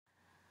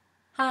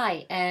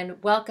Hi,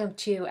 and welcome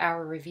to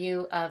our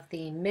review of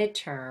the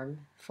midterm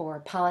for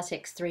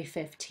Politics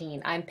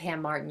 315. I'm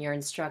Pam Martin, your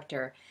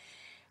instructor,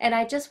 and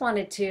I just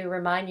wanted to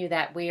remind you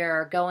that we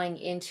are going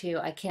into,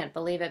 I can't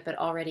believe it, but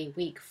already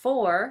week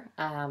four,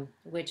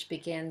 which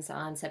begins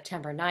on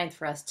September 9th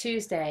for us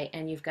Tuesday,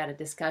 and you've got a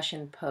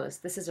discussion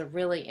post. This is a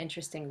really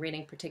interesting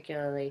reading,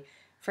 particularly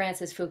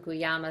Francis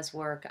Fukuyama's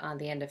work on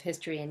the end of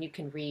history, and you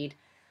can read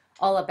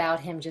all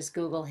about him. Just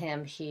Google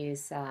him.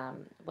 He's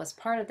was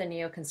part of the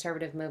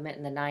neoconservative movement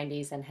in the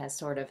 90s and has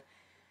sort of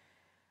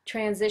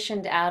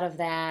transitioned out of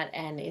that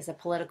and is a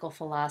political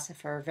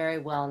philosopher, very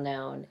well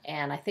known.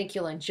 And I think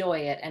you'll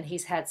enjoy it. And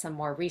he's had some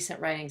more recent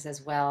writings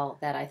as well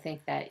that I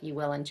think that you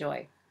will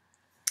enjoy.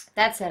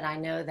 That said, I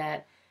know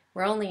that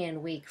we're only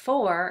in week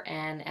four,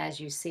 and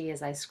as you see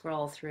as I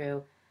scroll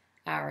through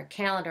our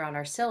calendar on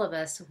our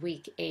syllabus,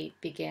 week 8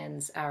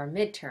 begins our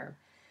midterm.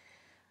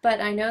 But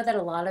I know that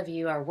a lot of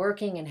you are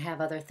working and have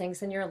other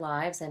things in your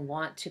lives and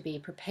want to be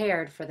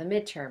prepared for the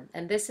midterm.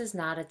 And this is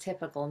not a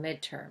typical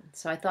midterm.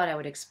 So I thought I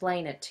would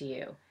explain it to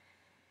you.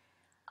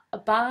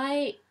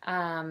 I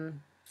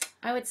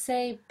would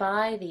say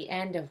by the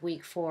end of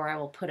week 4, I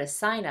will put a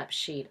sign-up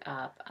sheet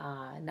up,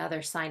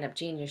 another sign-up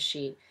genius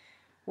sheet,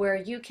 where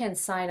you can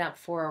sign up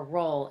for a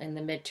role in the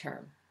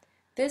midterm.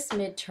 This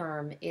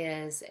midterm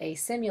is a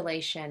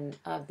simulation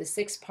of the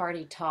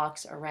six-party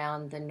talks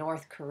around the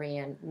North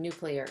Korean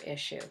nuclear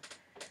issue.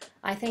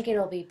 I think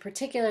it'll be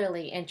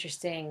particularly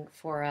interesting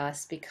for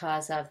us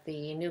because of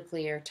the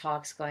nuclear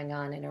talks going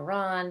on in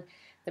Iran,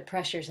 the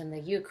pressures in the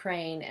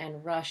Ukraine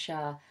and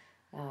Russia,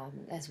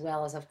 as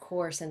well as, of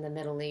course, in the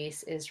Middle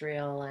East,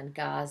 Israel and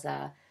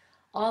Gaza.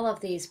 All of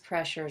these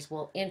pressures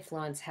will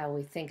influence how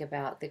we think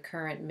about the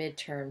current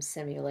midterm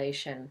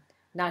simulation.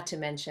 Not to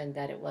mention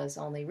that it was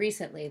only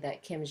recently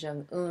that Kim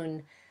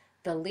Jong-un,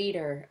 the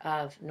leader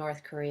of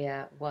North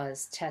Korea,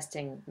 was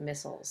testing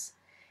missiles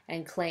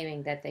and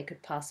claiming that they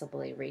could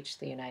possibly reach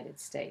the United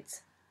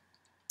States.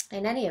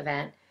 In any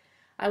event,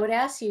 I would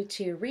ask you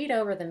to read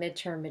over the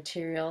midterm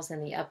materials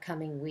in the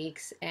upcoming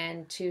weeks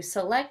and to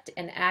select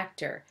an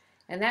actor.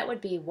 And that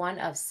would be one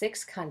of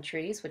 6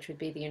 countries, which would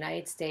be the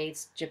United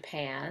States,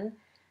 Japan,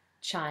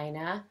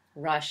 China,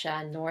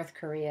 Russia, North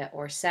Korea,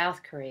 or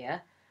South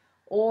Korea,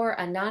 or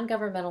a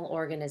non-governmental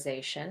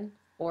organization,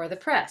 or the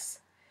press.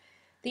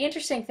 The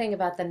interesting thing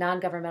about the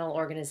non-governmental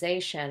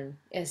organization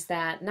is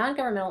that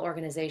non-governmental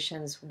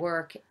organizations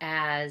work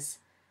as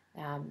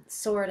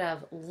sort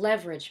of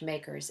leverage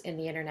makers in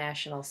the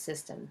international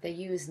system. They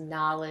use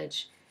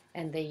knowledge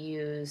and they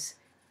use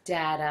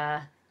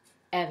data,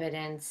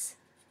 evidence,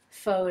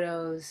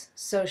 photos,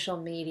 social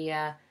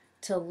media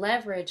to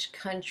leverage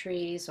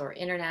countries or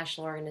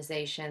international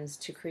organizations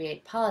to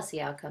create policy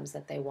outcomes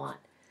that they want.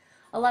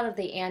 A lot of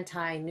the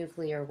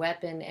anti-nuclear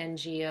weapon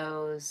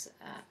NGOs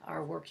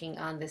are working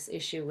on this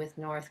issue with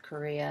North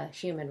Korea,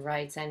 human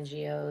rights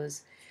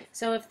NGOs.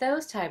 So if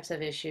those types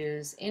of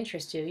issues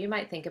interest you, you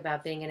might think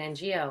about being an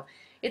NGO.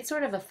 It's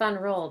sort of a fun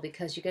role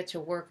because you get to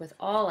work with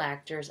all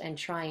actors and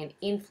try and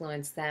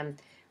influence them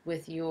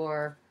with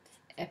your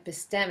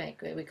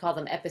epistemic, we call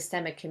them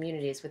epistemic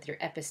communities, with your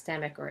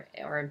epistemic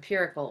or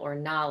empirical or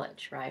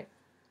knowledge, right?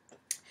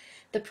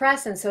 The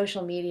press and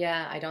social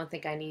media, I don't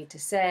think I need to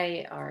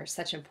say, are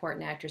such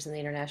important actors in the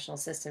international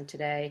system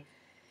today.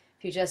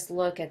 If you just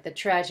look at the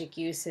tragic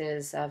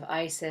uses of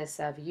ISIS,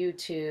 of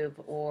YouTube,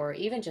 or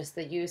even just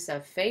the use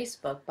of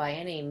Facebook by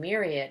any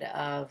myriad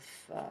of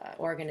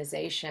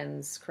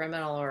organizations,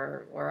 criminal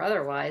or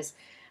otherwise,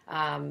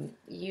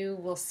 you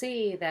will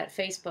see that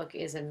Facebook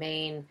is a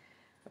main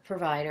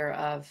provider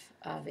of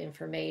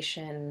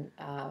information,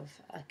 of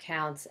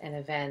accounts and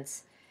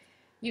events.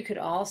 You could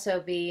also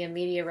be a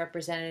media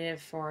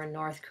representative for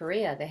North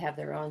Korea. They have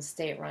their own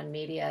state-run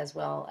media as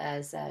well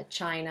as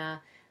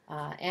China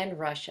and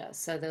Russia.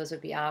 So those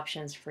would be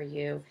options for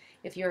you.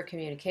 If you're a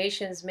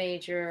communications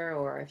major,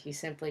 or if you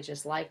simply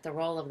just like the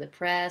role of the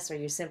press, or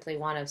you simply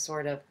want to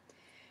sort of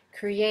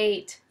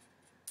create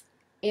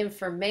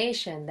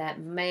information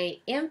that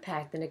may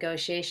impact the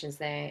negotiations,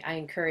 I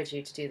encourage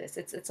you to do this.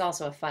 It's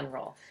also a fun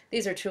role.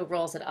 These are 2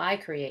 roles that I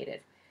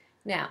created.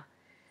 Now,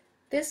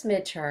 this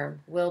midterm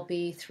will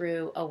be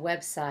through a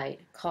website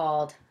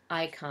called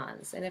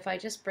Icons. And if I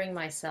just bring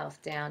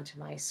myself down to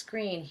my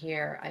screen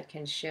here, I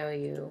can show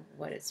you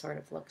what it sort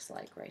of looks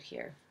like right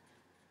here.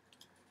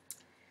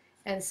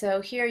 And so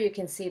here you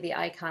can see the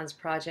Icons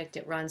project.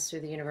 It runs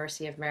through the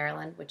University of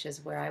Maryland, which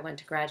is where I went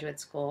to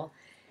graduate school.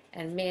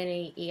 And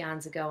many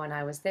eons ago when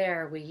I was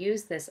there, we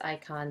used this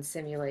icon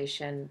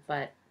simulation,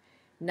 but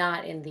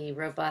not in the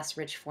robust,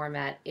 rich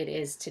format it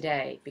is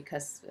today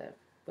because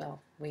well,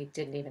 we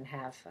didn't even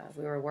have,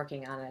 we were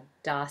working on a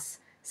DOS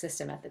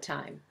system at the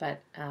time.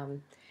 But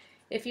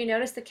if you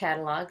notice the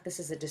catalog, this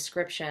is a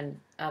description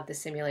of the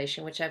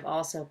simulation, which I've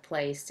also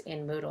placed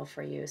in Moodle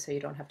for you, so you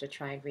don't have to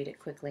try and read it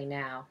quickly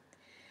now.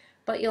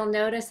 But you'll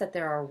notice that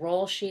there are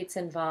role sheets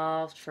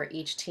involved for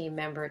each team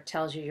member. It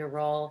tells you your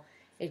role.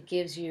 It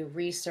gives you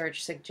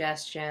research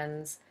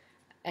suggestions.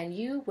 And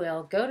you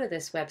will go to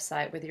this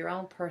website with your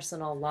own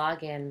personal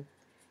login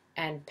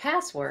and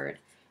password,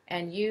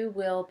 and you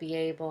will be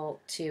able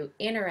to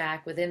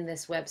interact within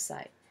this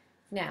website.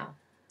 Now,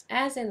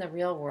 as in the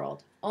real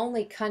world,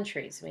 only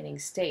countries, meaning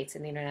states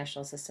in the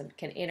international system,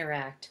 can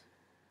interact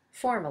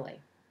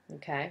formally.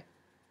 Okay?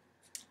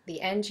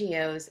 The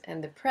NGOs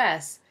and the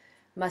press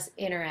must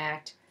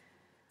interact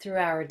through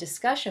our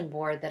discussion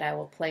board that I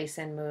will place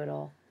in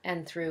Moodle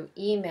and through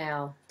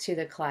email to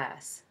the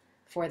class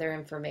for their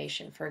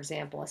information. For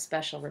example, a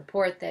special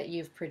report that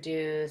you've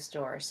produced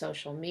or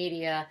social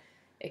media,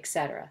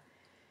 etc.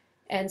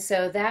 And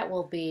so that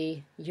will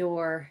be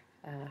your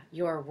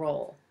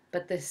role.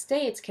 But the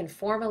states can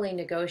formally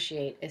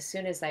negotiate as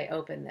soon as I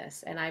open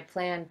this, and I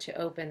plan to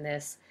open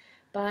this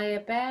by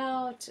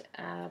about,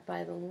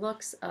 by the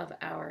looks of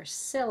our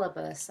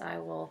syllabus, I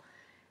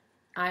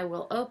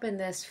will open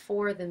this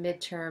for the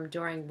midterm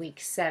during week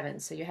 7,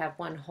 so you have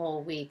one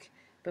whole week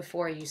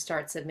before you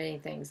start submitting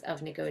things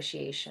of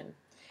negotiation.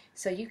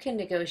 So you can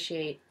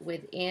negotiate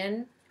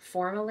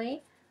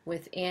formally,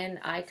 within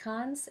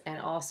icons, and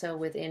also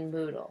within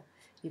Moodle.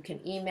 You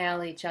can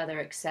email each other,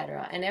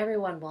 etc. And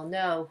everyone will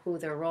know who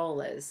their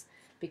role is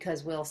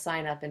because we'll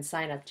sign up in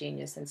Sign Up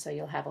Genius, and so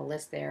you'll have a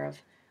list there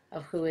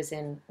of who is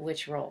in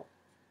which role.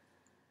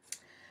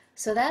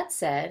 So that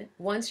said,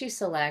 once you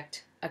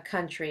select a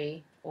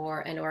country or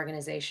an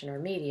organization or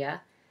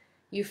media,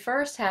 you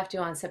first have to,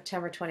 on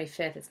September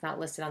 25th, it's not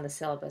listed on the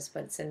syllabus,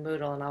 but it's in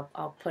Moodle, and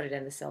I'll put it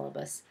in the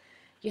syllabus.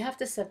 You have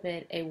to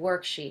submit a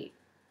worksheet,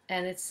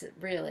 and it's a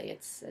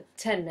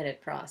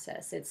 10-minute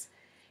process. It's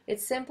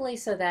simply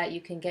so that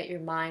you can get your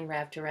mind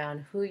wrapped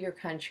around who your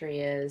country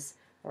is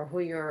or who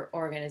your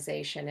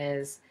organization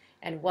is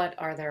and what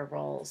are their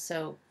roles.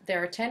 So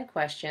there are 10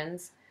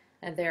 questions,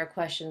 and there are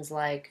questions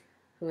like,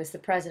 who is the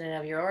president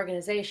of your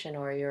organization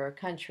or your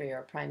country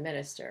or prime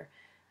minister?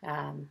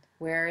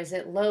 Where is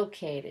it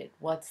located?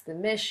 What's the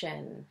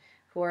mission?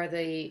 Who are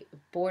the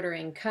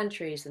bordering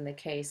countries in the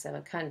case of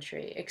a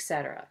country,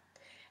 etc.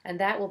 And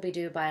that will be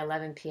due by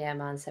 11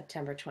 p.m. on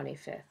September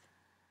 25th.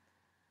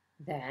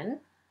 Then,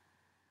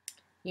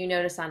 you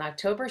notice on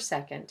October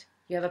 2nd,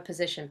 you have a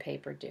position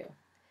paper due.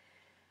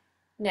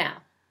 Now,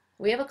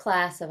 we have a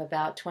class of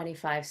about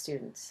 25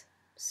 students.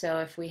 So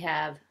if we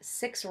have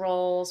 6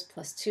 roles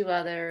plus 2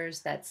 others,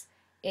 that's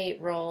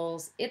 8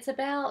 roles. It's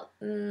about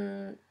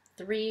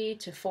 3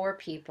 to 4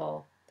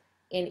 people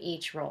in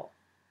each role.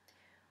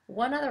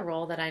 One other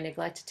role that I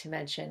neglected to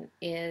mention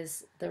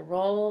is the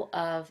role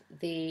of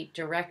the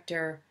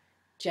Director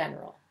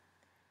General.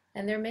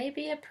 And there may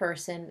be a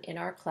person in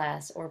our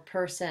class, or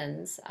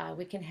persons,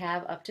 we can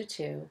have up to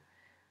 2,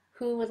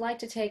 who would like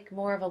to take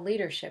more of a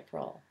leadership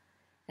role.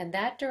 And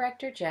that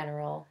Director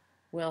General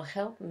will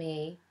help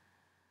me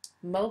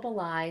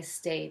mobilize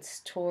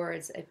states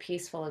towards a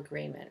peaceful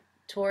agreement,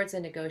 towards a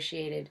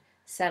negotiated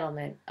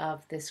settlement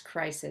of this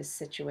crisis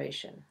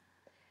situation.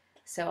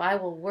 So I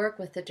will work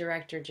with the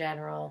Director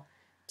General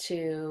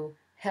to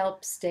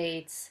help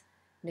states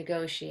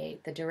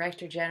negotiate. The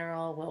Director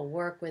General will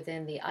work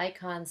within the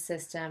ICON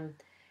system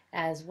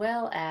as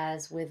well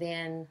as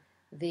within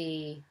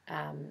Moodle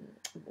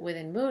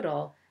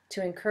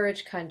to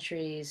encourage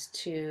countries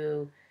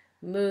to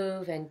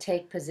move and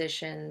take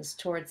positions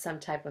towards some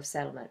type of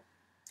settlement.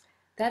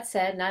 That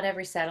said, not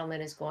every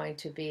settlement is going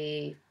to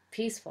be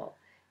peaceful.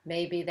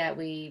 Maybe that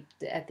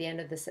at the end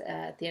of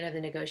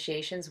the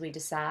negotiations, we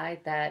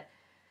decide that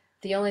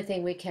the only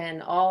thing we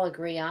can all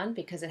agree on,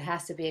 because it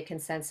has to be a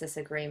consensus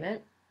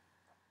agreement,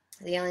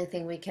 the only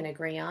thing we can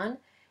agree on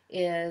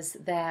is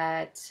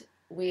that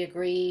we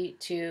agree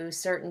to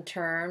certain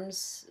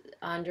terms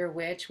under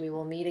which we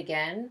will meet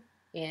again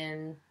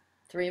in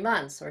 3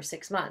 months or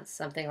 6 months,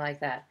 something like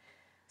that.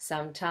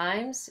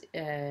 Sometimes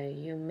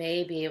you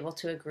may be able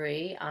to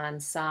agree on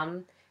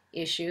some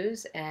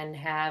issues and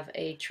have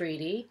a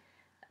treaty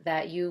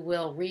that you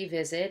will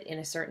revisit in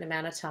a certain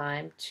amount of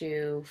time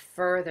to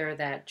further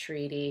that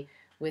treaty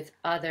with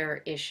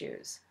other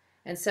issues.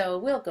 And so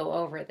we'll go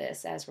over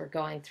this as we're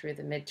going through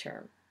the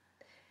midterm.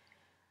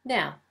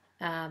 Now,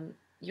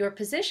 your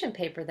position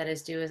paper that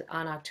is due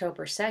on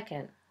October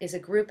 2nd is a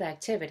group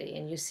activity,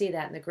 and you see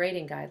that in the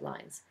grading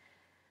guidelines,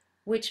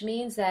 which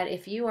means that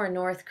if you are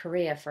North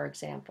Korea, for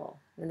example,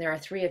 and there are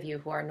 3 of you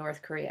who are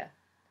North Korea,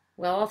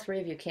 well, all 3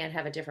 of you can't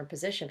have a different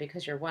position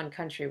because you're one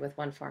country with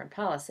one foreign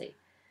policy.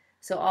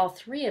 So all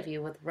 3 of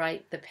you would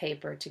write the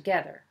paper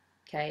together.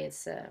 Okay,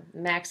 it's a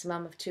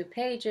maximum of 2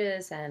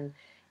 pages, and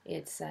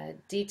it's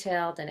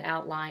detailed and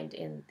outlined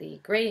in the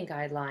grading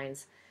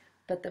guidelines.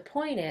 But the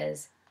point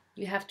is,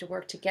 you have to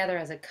work together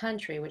as a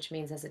country, which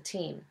means as a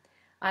team.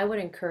 I would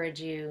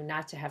encourage you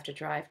not to have to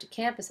drive to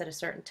campus at a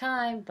certain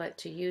time, but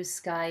to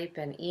use Skype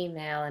and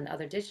email and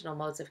other digital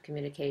modes of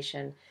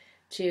communication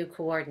to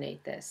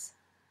coordinate this.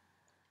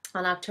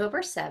 On October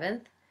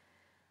 7th,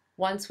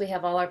 once we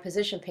have all our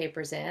position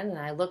papers in, and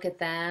I look at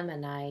them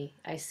and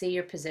I see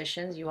your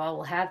positions, you all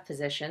will have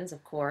positions,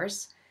 of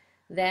course,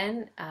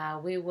 then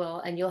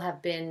you'll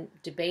have been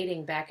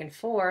debating back and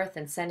forth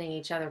and sending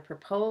each other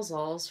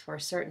proposals for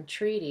certain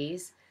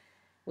treaties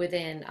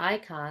within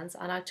icons.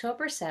 On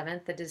October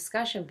 7th, the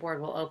discussion board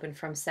will open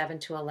from 7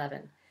 to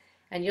 11.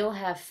 And you'll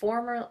have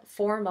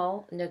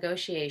formal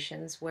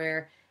negotiations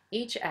where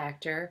each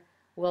actor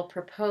will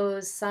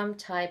propose some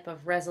type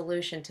of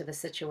resolution to the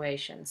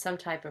situation, some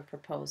type of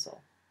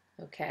proposal,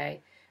 okay?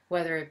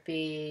 Whether it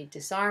be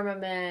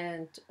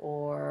disarmament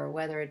or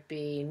whether it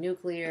be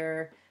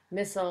nuclear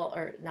missile,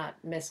 or not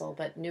missile,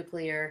 but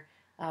nuclear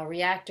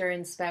reactor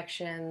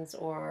inspections,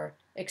 or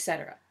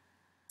etc.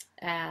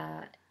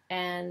 Uh,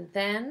 and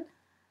then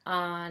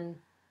on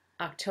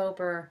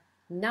October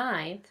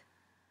 9th,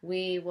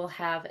 we will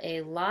have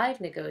a live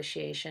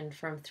negotiation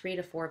from 3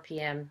 to 4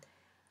 p.m.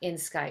 in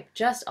Skype,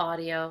 just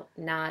audio,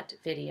 not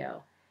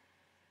video.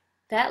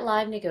 That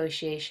live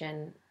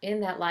negotiation,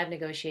 in that live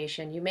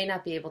negotiation, you may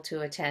not be able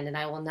to attend, and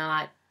I will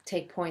not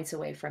take points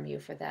away from you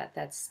for that.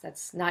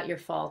 That's not your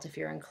fault if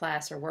you're in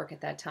class or work at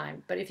that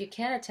time. But if you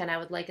can attend, I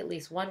would like at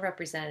least one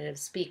representative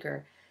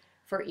speaker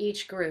for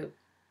each group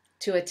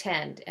to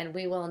attend, and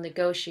we will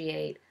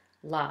negotiate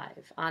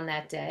live on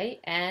that day,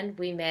 and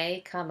we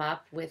may come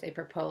up with a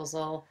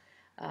proposal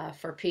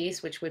for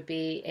peace, which would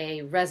be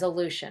a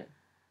resolution.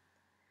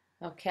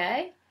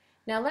 Okay?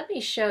 Now let me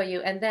show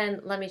you, and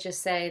then let me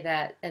just say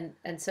that,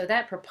 and so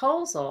that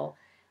proposal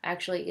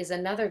actually is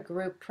another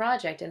group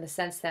project in the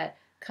sense that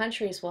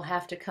countries will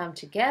have to come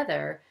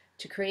together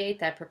to create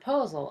that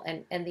proposal,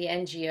 and the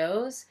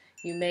NGOs,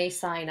 you may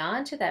sign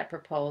on to that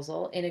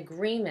proposal in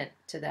agreement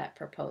to that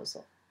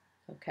proposal.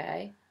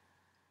 Okay?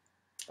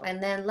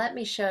 And then let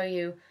me show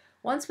you,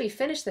 once we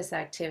finish this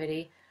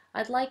activity,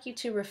 I'd like you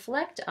to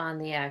reflect on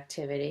the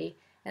activity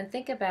and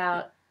think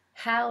about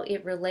how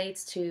it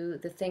relates to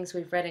the things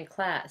we've read in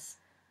class.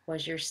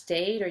 Was your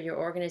state or your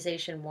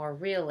organization more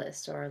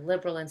realist or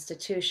liberal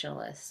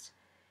institutionalist?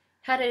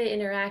 How did it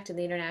interact in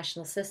the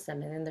international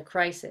system and in the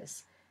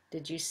crisis?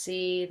 Did you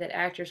see that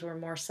actors were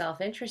more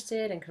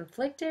self-interested and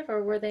conflictive,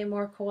 or were they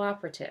more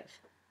cooperative?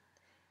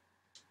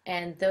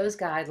 And those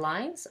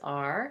guidelines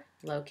are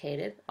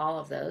located, all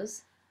of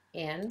those,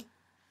 in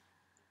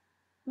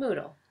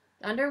Moodle.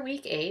 Under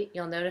week 8,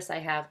 you'll notice I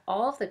have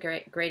all of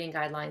the grading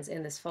guidelines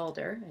in this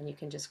folder, and you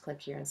can just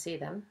click here and see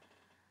them.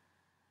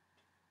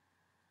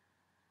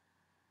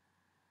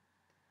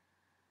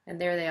 And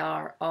there they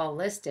are, all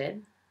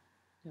listed.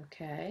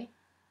 Okay.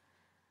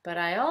 But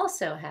I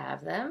also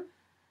have them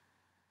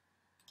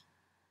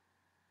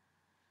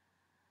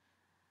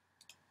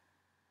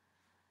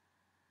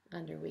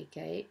under week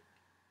 8,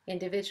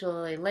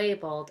 individually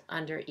labeled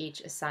under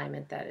each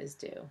assignment that is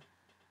due.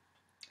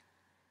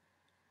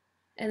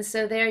 And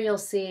so there you'll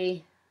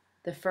see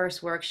the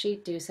first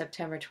worksheet due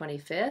September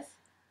 25th,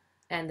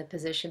 and the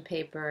position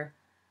paper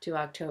due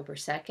October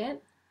 2nd,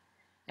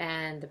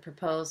 and the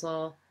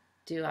proposal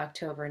due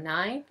October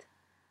 9th,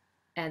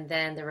 and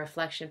then the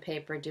reflection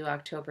paper due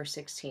October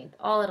 16th,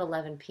 all at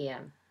 11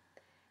 p.m.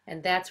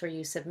 And that's where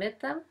you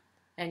submit them,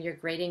 and your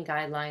grading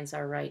guidelines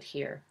are right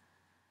here.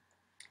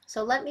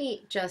 So let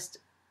me just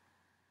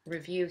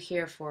review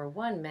here for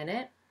 1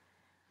 minute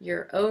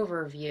your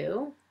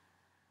overview.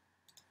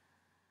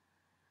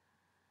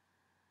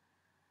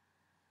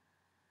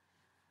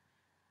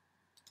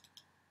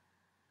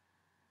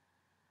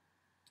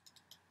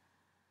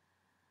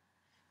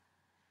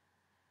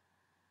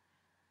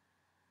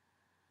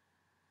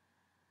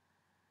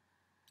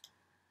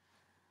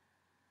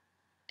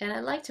 And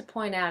I'd like to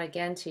point out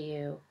again to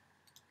you,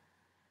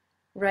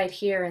 right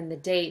here in the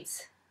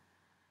dates,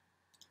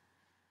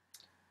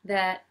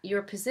 that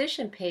your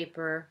position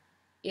paper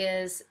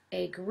is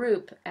a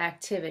group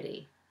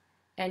activity,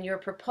 and your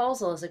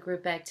proposal is a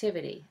group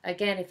activity.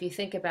 Again, if you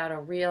think about a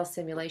real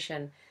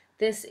simulation,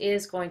 this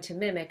is going to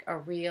mimic a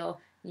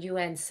real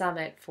UN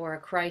summit for a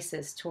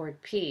crisis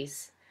toward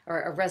peace,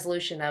 or a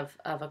resolution of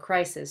a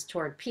crisis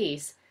toward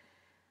peace.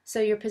 So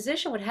your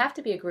position would have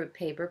to be a group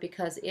paper,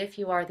 because if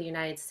you are the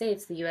United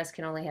States, the US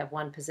can only have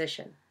one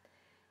position.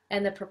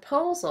 And the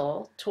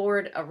proposal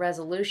toward a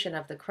resolution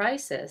of the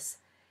crisis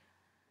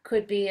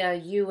could be a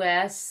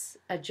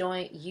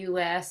joint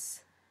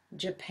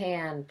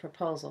US-Japan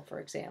proposal, for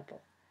example.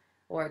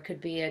 Or it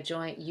could be a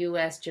joint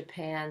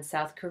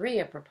US-Japan-South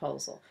Korea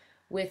proposal.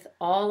 With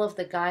all of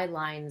the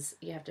guidelines,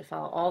 you have to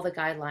follow all the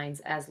guidelines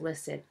as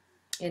listed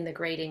in the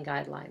grading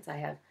guidelines. I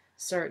have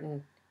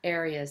certain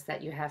areas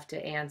that you have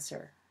to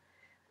answer.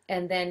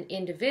 And then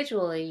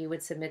individually, you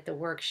would submit the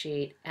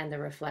worksheet and the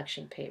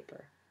reflection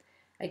paper.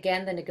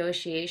 Again, the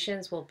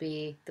negotiations will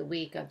be the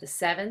week of the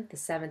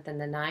 7th and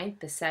the 9th,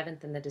 the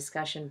 7th in the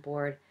discussion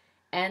board,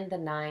 and the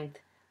 9th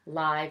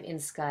live in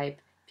Skype.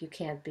 If you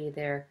can't be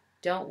there,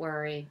 don't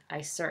worry, I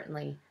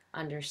certainly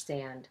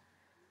understand.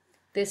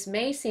 This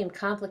may seem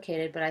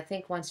complicated, but I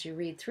think once you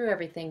read through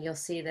everything, you'll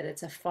see that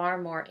it's a far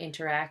more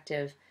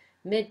interactive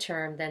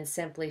midterm than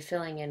simply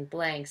filling in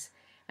blanks.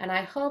 And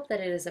I hope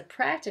that it is a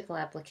practical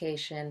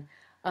application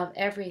of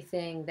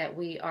everything that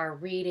we are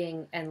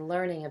reading and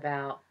learning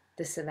about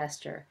this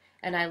semester.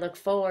 And I look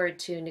forward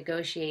to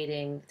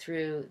negotiating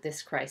through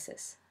this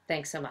crisis.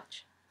 Thanks so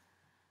much.